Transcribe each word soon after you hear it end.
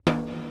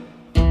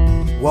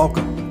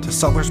Welcome to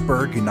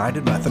Sellersburg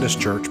United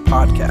Methodist Church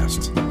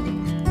podcast,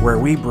 where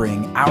we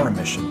bring our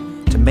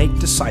mission to make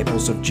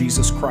disciples of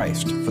Jesus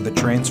Christ for the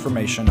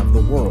transformation of the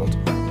world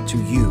to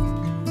you,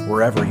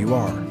 wherever you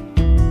are.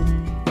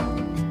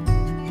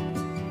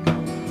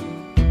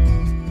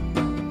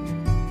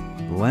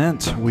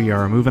 Lent, we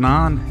are moving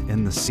on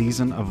in the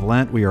season of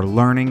Lent. We are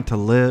learning to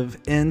live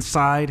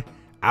inside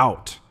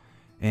out.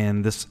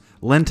 And this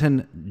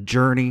Lenten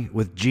journey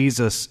with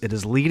Jesus, it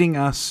is leading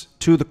us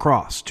to the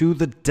cross, to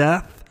the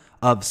death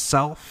of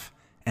self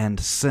and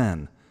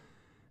sin.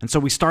 And so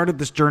we started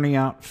this journey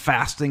out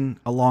fasting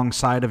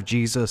alongside of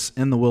Jesus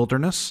in the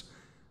wilderness,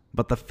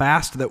 but the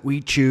fast that we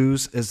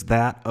choose is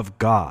that of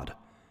God,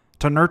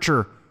 to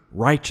nurture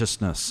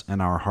righteousness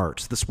in our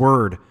hearts. This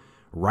word,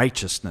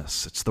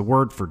 righteousness, it's the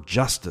word for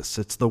justice.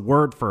 It's the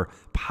word for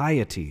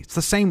piety. It's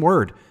the same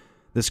word,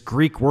 this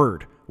Greek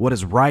word, what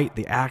is right,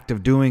 the act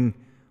of doing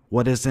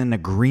what is in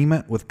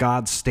agreement with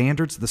God's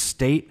standards, the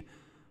state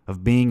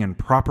of being in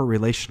proper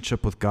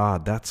relationship with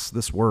God. That's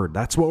this word.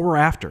 That's what we're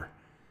after.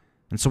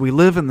 And so we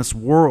live in this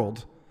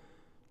world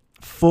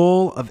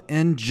full of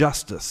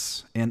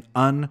injustice and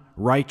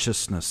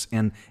unrighteousness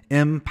and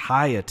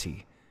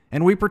impiety.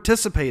 And we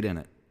participate in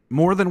it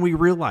more than we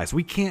realize.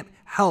 We can't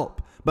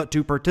help but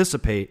to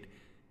participate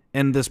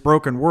in this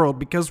broken world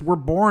because we're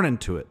born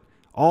into it.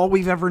 All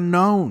we've ever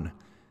known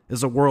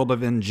is a world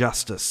of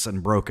injustice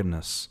and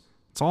brokenness.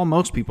 It's all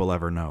most people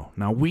ever know.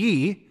 Now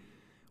we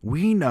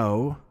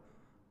know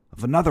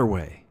of another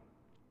way,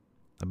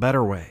 a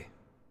better way,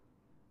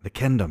 the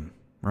kingdom,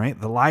 right?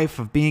 The life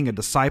of being a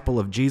disciple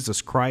of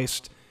Jesus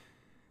Christ,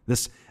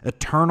 this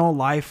eternal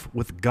life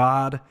with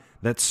God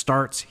that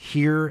starts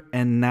here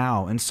and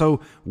now. And so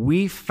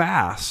we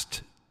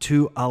fast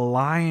to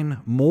align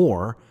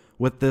more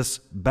with this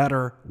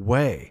better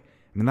way.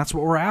 I mean, that's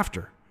what we're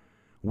after.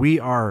 We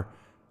are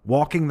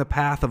walking the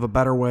path of a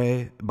better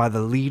way by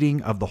the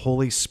leading of the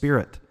Holy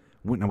Spirit.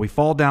 Now, we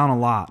fall down a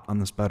lot on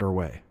this better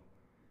way,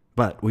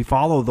 but we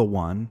follow the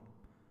one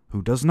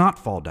who does not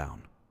fall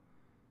down.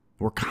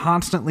 We're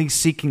constantly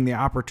seeking the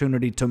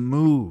opportunity to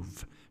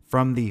move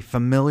from the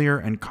familiar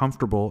and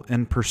comfortable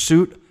in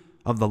pursuit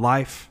of the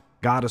life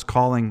God is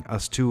calling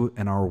us to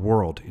in our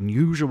world. And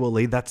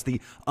usually that's the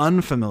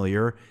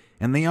unfamiliar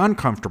and the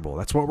uncomfortable.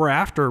 That's what we're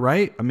after,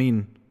 right? I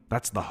mean,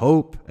 that's the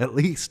hope, at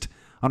least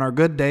on our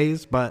good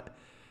days, but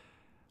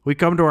we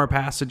come to our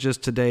passages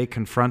today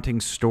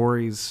confronting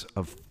stories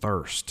of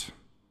thirst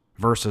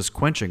versus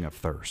quenching of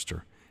thirst,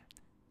 or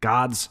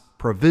God's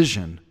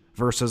provision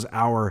versus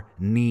our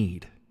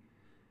need.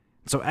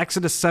 So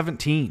Exodus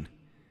 17,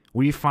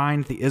 we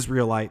find the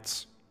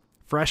Israelites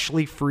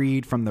freshly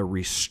freed from the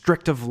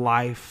restrictive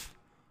life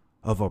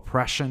of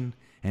oppression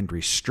and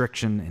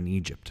restriction in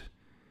Egypt.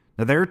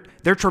 Now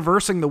they're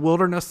traversing the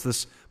wilderness,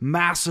 this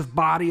massive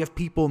body of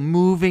people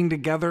moving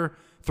together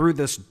through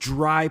this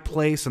dry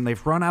place, and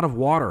they've run out of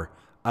water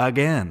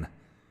again.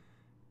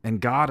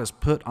 And God is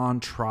put on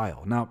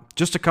trial. Now,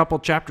 just a couple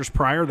chapters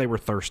prior, they were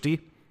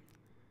thirsty,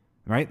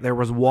 right? There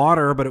was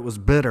water, but it was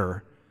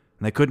bitter,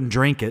 and they couldn't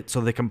drink it, so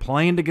they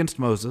complained against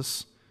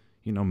Moses.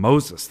 You know,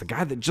 Moses, the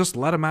guy that just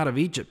led them out of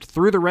Egypt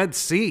through the Red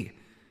Sea,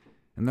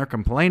 and they're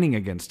complaining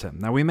against him.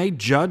 Now, we may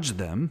judge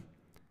them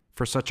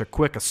for such a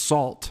quick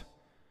assault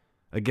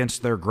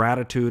against their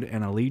gratitude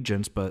and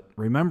allegiance, but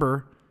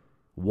remember,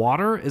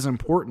 water is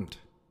important.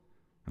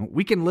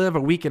 We can live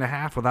a week and a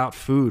half without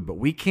food, but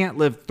we can't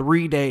live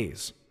 3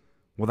 days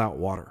without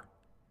water.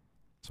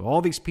 So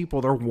all these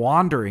people, they're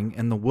wandering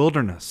in the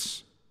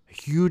wilderness, a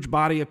huge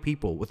body of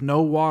people with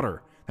no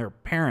water. Their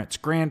parents,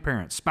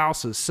 grandparents,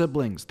 spouses,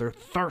 siblings, they're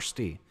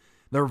thirsty,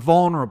 they're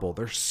vulnerable,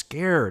 they're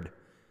scared.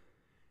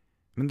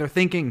 I mean, they're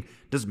thinking,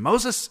 does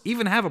Moses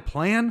even have a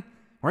plan?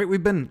 Right?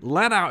 We've been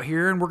led out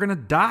here and we're going to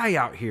die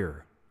out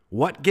here.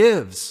 What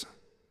gives?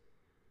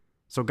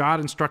 So God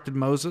instructed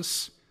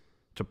Moses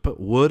to put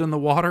wood in the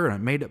water, and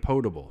it made it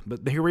potable.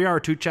 But here we are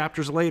 2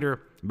 chapters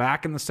later,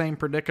 back in the same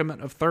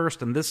predicament of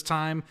thirst, and this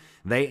time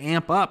they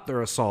amp up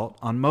their assault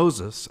on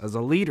Moses as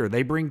a leader.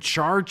 They bring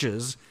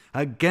charges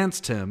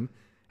against him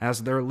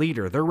as their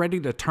leader. They're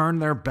ready to turn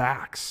their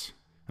backs.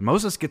 And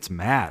Moses gets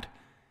mad.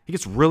 He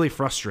gets really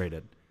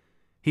frustrated.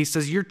 He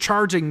says, "You're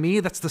charging me?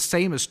 That's the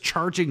same as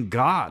charging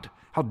God.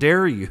 How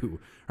dare you?"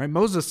 Right?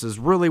 Moses is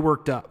really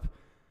worked up.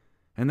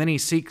 And then he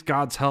seeks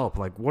God's help.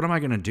 Like, what am I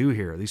going to do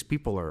here? These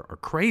people are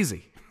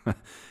crazy.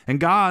 And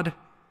God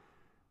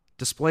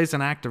displays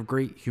an act of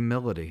great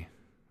humility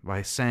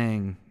by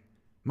saying,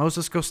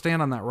 "Moses, go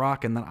stand on that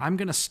rock, and then I'm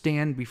going to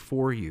stand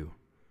before you."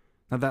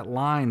 Now that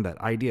line,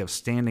 that idea of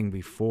standing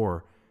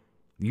before,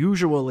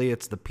 usually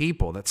it's the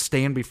people that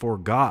stand before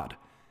God.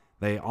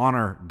 They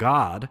honor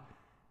God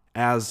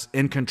as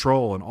in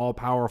control and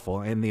all-powerful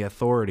and the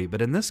authority.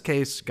 But in this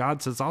case,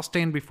 God says, "I'll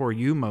stand before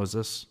you,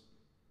 Moses."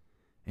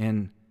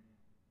 And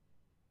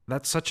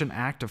that's such an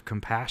act of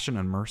compassion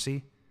and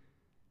mercy.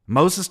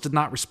 Moses did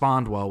not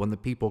respond well when the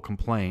people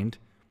complained,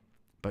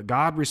 but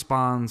God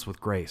responds with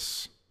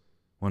grace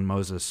when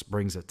Moses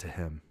brings it to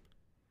him.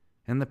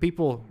 And the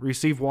people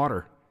receive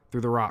water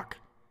through the rock,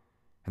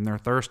 and their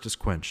thirst is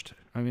quenched.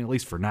 I mean, at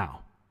least for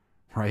now,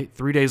 right?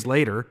 3 days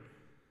later,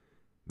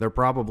 they're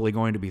probably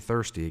going to be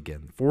thirsty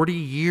again. 40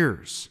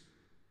 years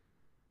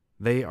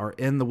they are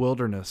in the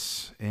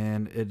wilderness,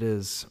 and it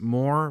is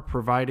more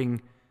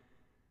providing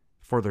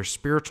for their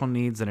spiritual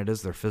needs than it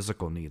is their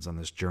physical needs on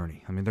this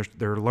journey. I mean,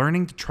 they're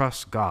learning to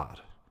trust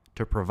God,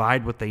 to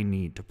provide what they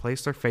need, to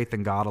place their faith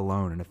in God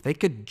alone. And if they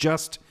could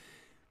just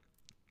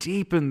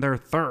deepen their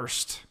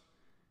thirst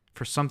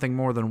for something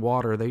more than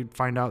water, they'd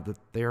find out that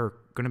they are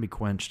going to be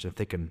quenched. If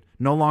they can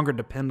no longer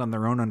depend on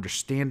their own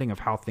understanding of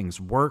how things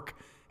work,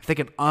 if they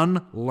can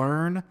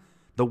unlearn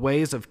the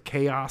ways of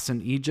chaos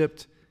in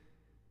Egypt,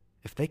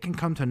 if they can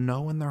come to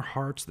know in their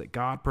hearts that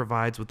God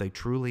provides what they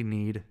truly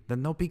need,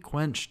 then they'll be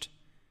quenched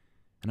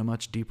in a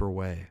much deeper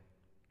way.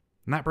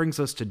 And that brings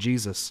us to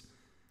Jesus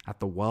at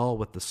the well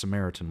with the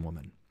Samaritan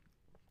woman.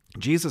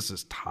 Jesus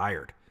is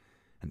tired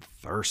and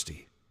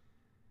thirsty.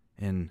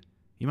 And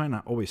you might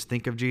not always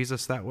think of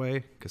Jesus that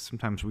way, because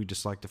sometimes we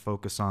just like to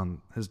focus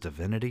on his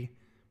divinity.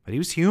 But he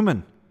was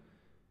human,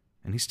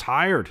 and he's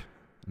tired,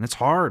 and it's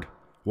hard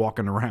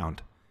walking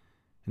around.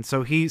 And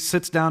so he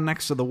sits down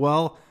next to the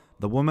well.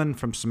 The woman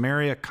from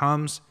Samaria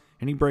comes,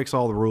 and he breaks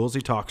all the rules.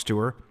 He talks to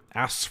her,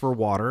 asks for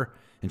water,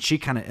 and she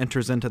kind of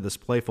enters into this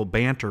playful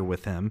banter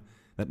with him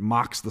that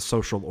mocks the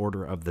social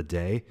order of the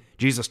day.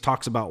 Jesus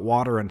talks about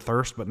water and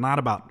thirst, but not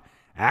about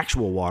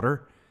actual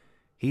water.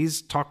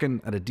 He's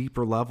talking at a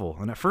deeper level.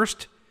 And at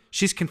first,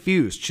 she's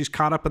confused. She's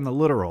caught up in the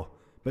literal,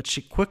 but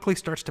she quickly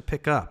starts to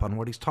pick up on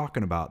what he's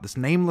talking about. This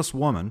nameless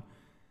woman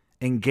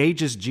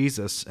engages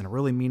Jesus in a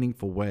really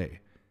meaningful way.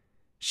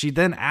 She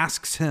then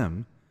asks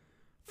him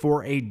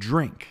for a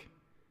drink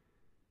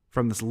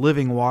from this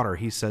living water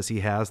he says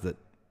he has that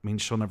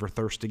means she'll never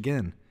thirst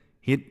again.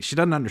 She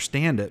doesn't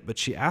understand it, but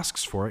she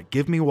asks for it.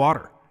 Give me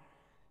water.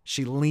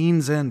 She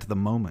leans into the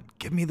moment.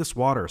 Give me this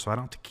water so I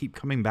don't have to keep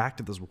coming back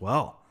to this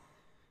well.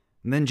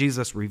 And then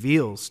Jesus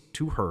reveals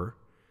to her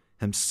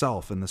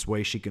himself in this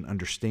way she can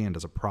understand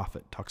as a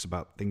prophet. Talks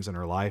about things in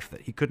her life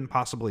that he couldn't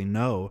possibly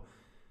know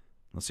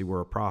unless he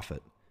were a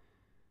prophet.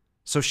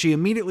 So she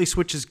immediately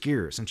switches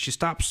gears and she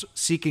stops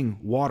seeking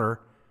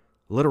water,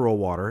 literal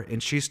water,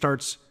 and she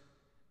starts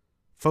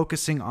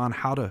focusing on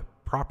how to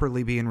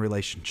properly be in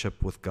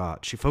relationship with God.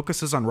 She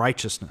focuses on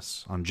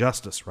righteousness, on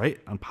justice, right?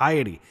 On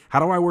piety. How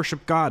do I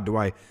worship God? Do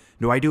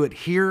I do it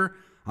here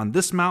on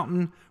this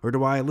mountain, or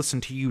do I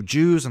listen to you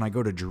Jews and I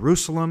go to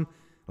Jerusalem?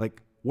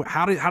 Like,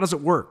 how does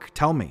it work?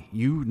 Tell me.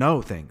 You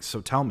know things, so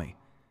tell me.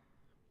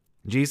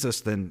 Jesus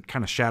then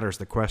kind of shatters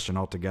the question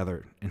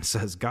altogether and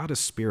says, God is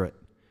spirit,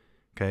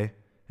 okay?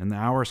 And the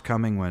hour is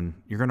coming when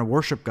you're going to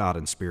worship God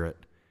in spirit.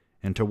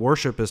 And to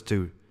worship is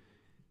to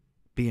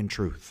be in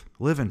truth,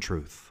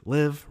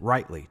 live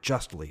rightly,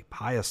 justly,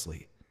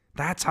 piously.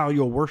 That's how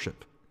you'll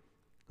worship.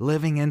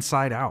 Living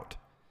inside out.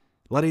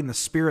 Letting the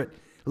Spirit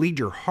lead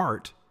your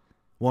heart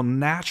will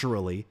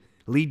naturally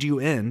lead you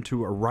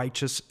into a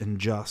righteous and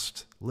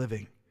just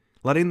living.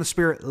 Letting the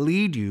Spirit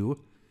lead you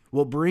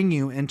will bring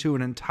you into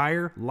an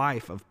entire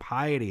life of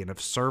piety and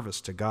of service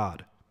to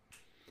God.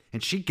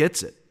 And she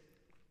gets it.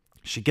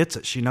 She gets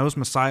it. She knows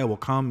Messiah will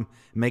come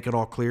and make it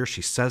all clear.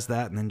 She says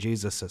that, and then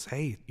Jesus says,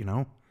 hey,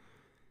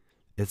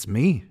 it's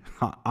me.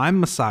 I'm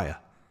Messiah.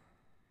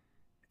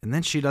 And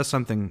then she does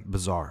something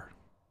bizarre.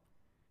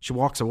 She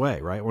walks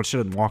away, right? Well, she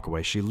doesn't walk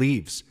away. She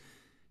leaves.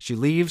 She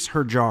leaves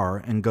her jar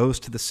and goes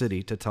to the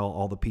city to tell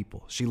all the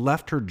people. She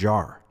left her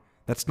jar.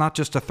 That's not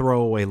just a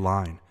throwaway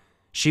line.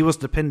 She was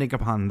depending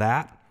upon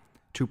that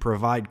to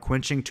provide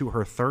quenching to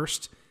her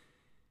thirst.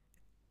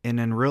 And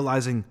in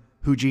realizing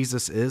who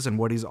Jesus is and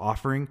what he's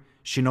offering,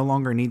 she no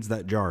longer needs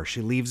that jar.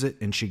 She leaves it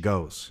and she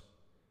goes.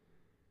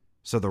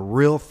 So the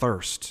real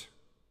thirst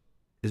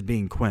is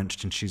being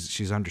quenched, and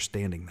she's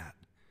understanding that.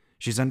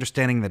 She's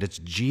understanding that it's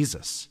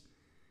Jesus,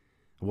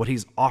 what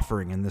he's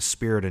offering in this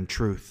spirit and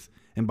truth.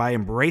 And by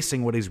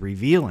embracing what he's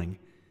revealing,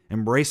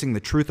 embracing the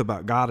truth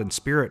about God in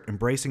spirit,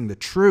 embracing the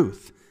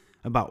truth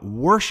about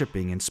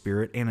worshiping in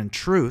spirit and in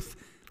truth,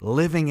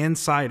 living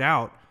inside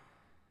out,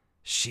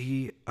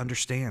 she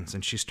understands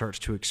and she starts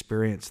to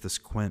experience this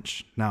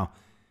quench. Now,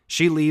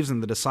 she leaves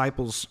and the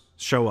disciples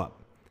show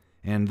up,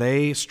 and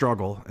they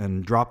struggle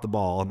and drop the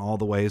ball in all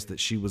the ways that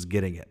she was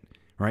getting it.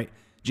 Right?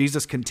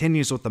 Jesus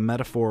continues with the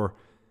metaphor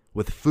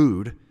with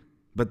food,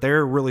 but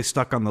they're really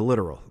stuck on the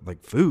literal.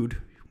 Like,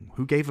 food?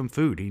 Who gave him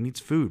food? He needs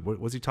food.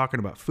 What was he talking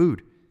about?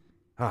 Food.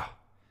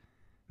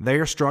 They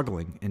are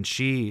struggling, and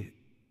she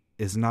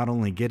is not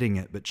only getting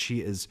it, but she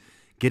is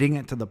getting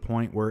it to the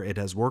point where it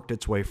has worked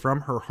its way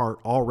from her heart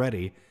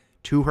already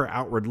to her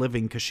outward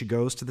living, because she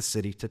goes to the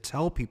city to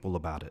tell people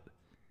about it.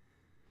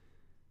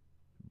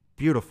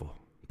 Beautiful,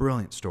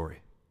 brilliant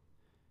story.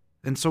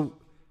 And so,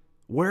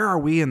 where are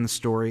we in the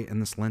story in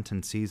this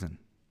Lenten season?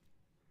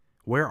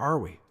 Where are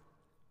we?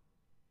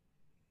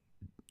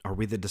 Are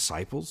we the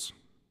disciples?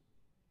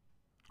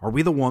 Are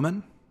we the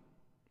woman?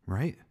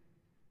 Right?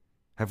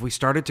 Have we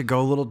started to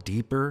go a little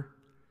deeper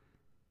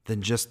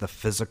than just the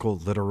physical,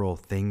 literal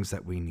things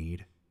that we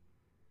need?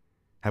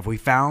 Have we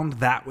found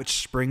that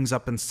which springs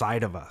up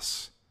inside of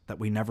us that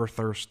we never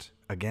thirst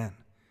again?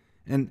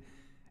 And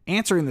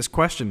answering this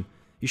question,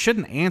 you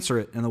shouldn't answer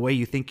it in the way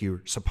you think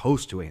you're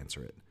supposed to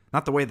answer it.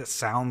 Not the way that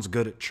sounds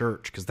good at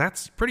church, because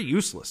that's pretty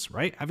useless,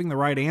 right? Having the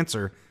right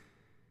answer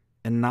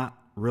and not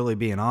really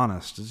being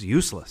honest is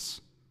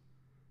useless.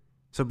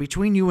 So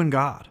between you and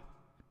God,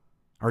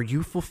 are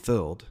you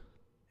fulfilled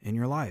in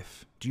your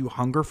life? Do you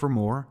hunger for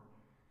more?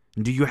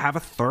 And do you have a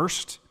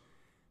thirst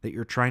that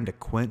you're trying to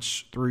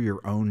quench through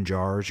your own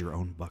jars, your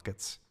own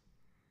buckets?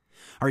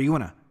 Are you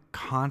in a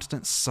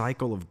constant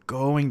cycle of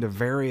going to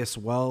various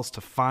wells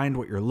to find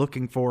what you're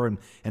looking for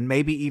and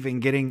maybe even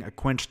getting a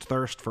quenched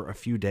thirst for a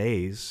few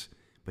days,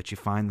 but you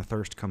find the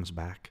thirst comes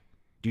back?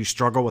 Do you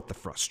struggle with the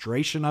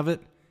frustration of it?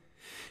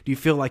 Do you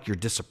feel like you're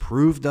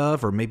disapproved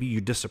of, or maybe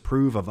you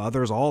disapprove of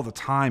others all the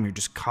time? You're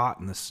just caught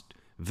in this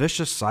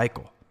vicious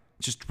cycle.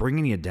 It's just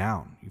bringing you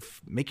down,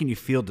 making you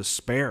feel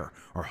despair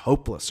or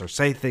hopeless, or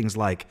say things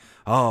like,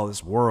 oh,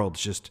 this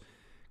world's just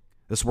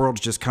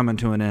coming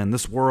to an end.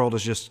 This world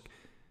is just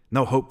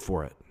no hope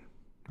for it.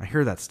 I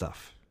hear that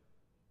stuff.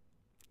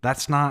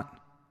 That's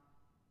not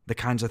the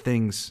kinds of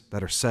things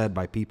that are said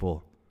by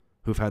people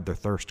who've had their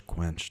thirst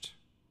quenched.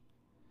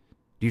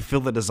 Do you feel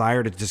the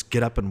desire to just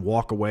get up and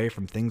walk away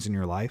from things in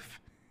your life?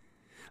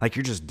 Like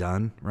you're just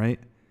done, right?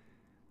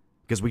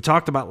 Because we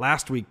talked about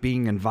last week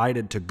being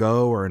invited to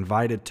go or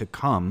invited to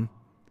come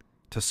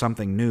to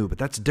something new, but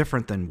that's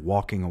different than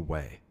walking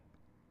away.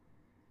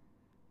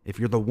 If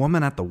you're the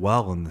woman at the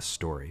well in this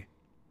story,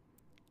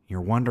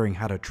 you're wondering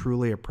how to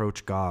truly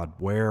approach God,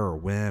 where or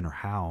when or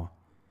how.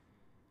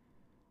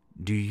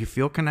 Do you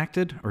feel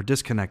connected or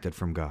disconnected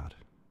from God?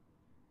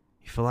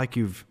 You feel like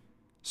you've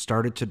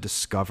started to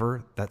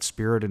discover that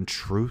spirit and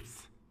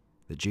truth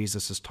that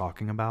Jesus is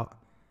talking about?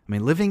 I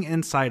mean, living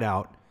inside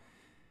out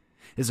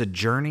is a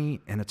journey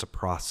and it's a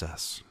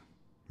process.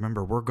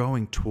 Remember, we're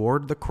going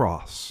toward the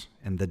cross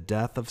and the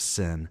death of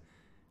sin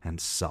and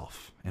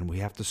self. And we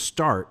have to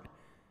start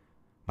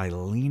by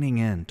leaning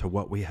into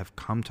what we have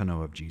come to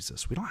know of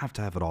Jesus. We don't have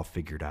to have it all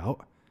figured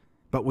out,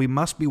 but we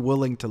must be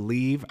willing to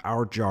leave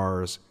our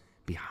jars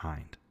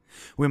behind.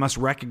 We must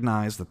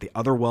recognize that the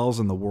other wells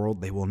in the world,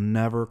 they will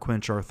never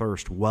quench our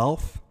thirst.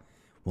 Wealth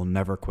will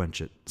never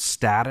quench it.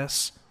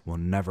 Status will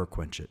never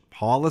quench it.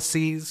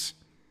 Policies,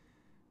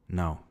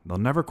 no, they'll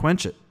never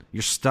quench it.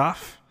 Your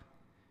stuff,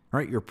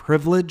 right? Your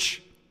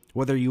privilege,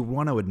 whether you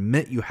want to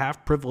admit you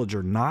have privilege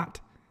or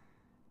not,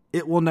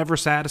 it will never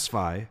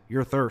satisfy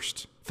your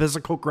thirst.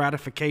 Physical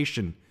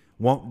gratification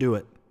won't do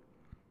it.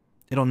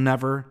 It'll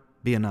never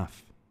be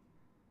enough.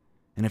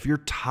 And if you're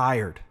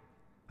tired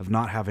of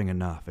not having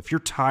enough, if you're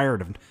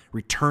tired of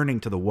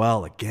returning to the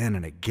well again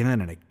and again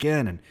and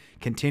again and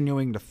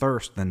continuing to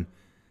thirst, then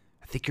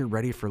I think you're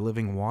ready for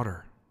living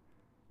water.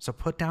 So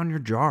put down your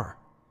jar.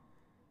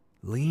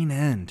 Lean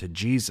in to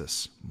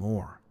Jesus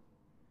more.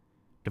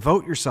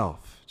 Devote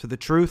yourself to the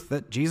truth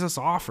that Jesus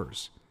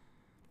offers.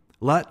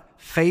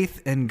 Let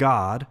faith in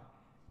God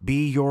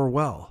be your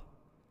well.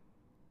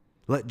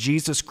 Let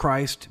Jesus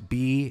Christ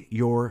be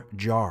your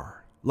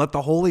jar. Let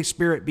the Holy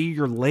Spirit be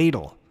your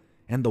ladle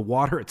and the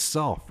water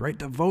itself, right?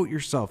 Devote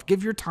yourself.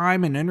 Give your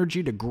time and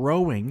energy to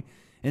growing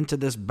into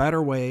this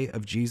better way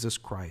of Jesus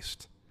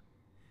Christ.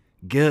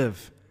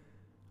 Give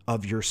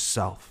of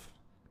yourself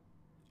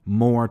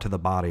more to the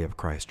body of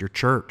Christ, your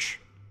church.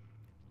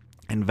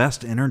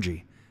 Invest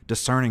energy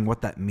discerning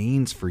what that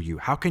means for you.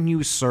 How can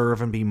you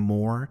serve and be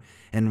more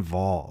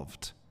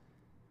involved?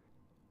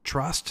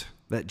 Trust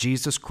that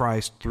Jesus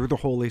Christ, through the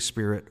Holy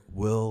Spirit,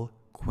 will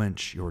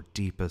quench your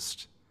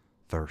deepest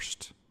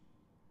thirst.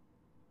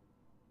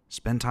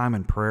 Spend time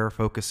in prayer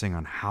focusing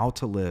on how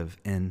to live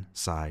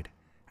inside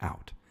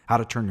out, how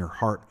to turn your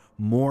heart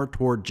more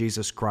toward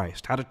Jesus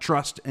Christ, how to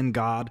trust in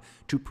God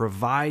to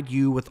provide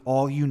you with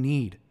all you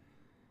need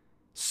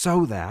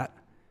so that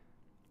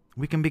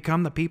we can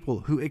become the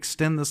people who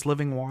extend this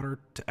living water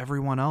to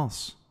everyone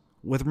else.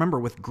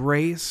 With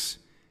grace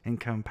and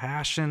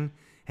compassion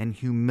and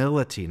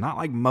humility, not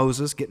like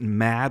Moses getting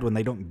mad when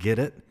they don't get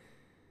it,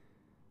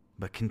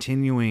 but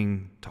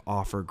continuing to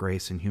offer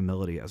grace and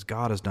humility as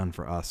God has done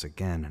for us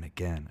again and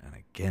again and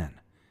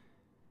again.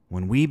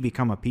 When we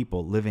become a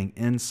people living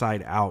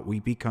inside out, we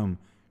become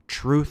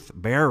truth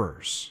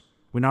bearers.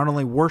 We not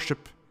only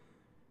worship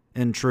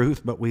in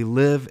truth, but we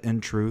live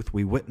in truth,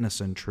 we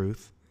witness in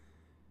truth,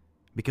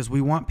 because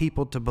we want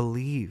people to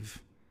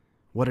believe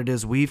what it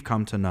is we've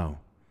come to know,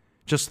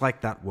 just like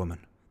that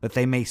woman, that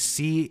they may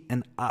see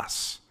in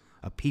us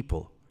a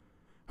people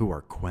who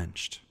are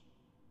quenched.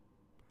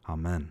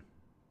 Amen.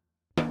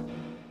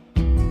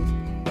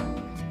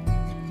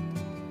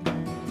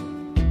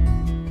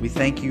 We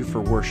thank you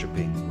for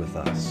worshiping with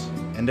us,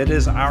 and it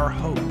is our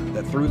hope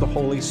that through the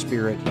Holy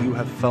Spirit you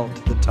have felt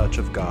the touch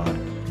of God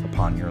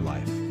upon your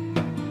life.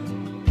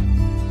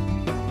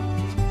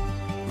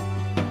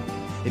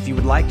 If you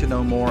would like to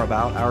know more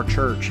about our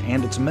church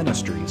and its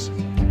ministries,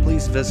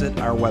 please visit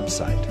our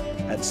website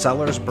at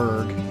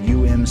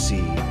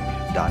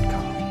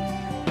sellersburgumc.com.